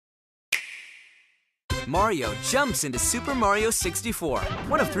Mario jumps into Super Mario 64,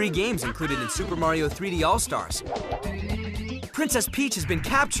 one of 3 games included in Super Mario 3D All-Stars. Princess Peach has been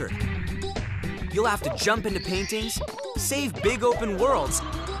captured. You'll have to jump into paintings, save big open worlds,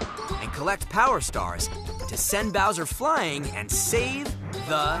 and collect Power Stars to send Bowser flying and save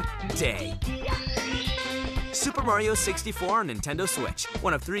the day. Super Mario 64 on Nintendo Switch,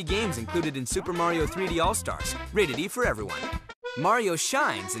 one of 3 games included in Super Mario 3D All-Stars, rated E for everyone. Mario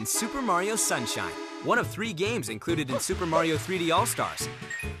shines in Super Mario Sunshine, one of 3 games included in Super Mario 3D All-Stars.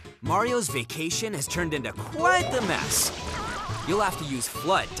 Mario's vacation has turned into quite the mess. You'll have to use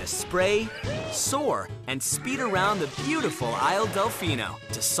FLUDD to spray, soar, and speed around the beautiful Isle Delfino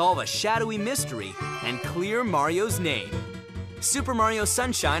to solve a shadowy mystery and clear Mario's name. Super Mario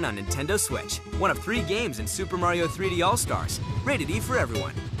Sunshine on Nintendo Switch, one of 3 games in Super Mario 3D All-Stars, rated E for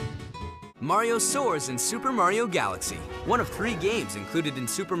everyone. Mario soars in Super Mario Galaxy, one of 3 games included in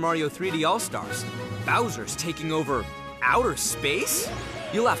Super Mario 3D All-Stars. Bowser's taking over outer space?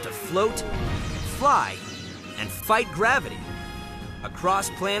 You'll have to float, fly, and fight gravity across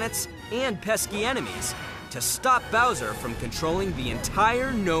planets and pesky enemies to stop Bowser from controlling the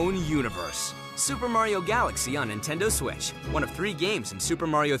entire known universe. Super Mario Galaxy on Nintendo Switch, one of 3 games in Super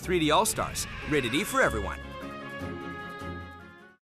Mario 3D All-Stars, rated E for everyone.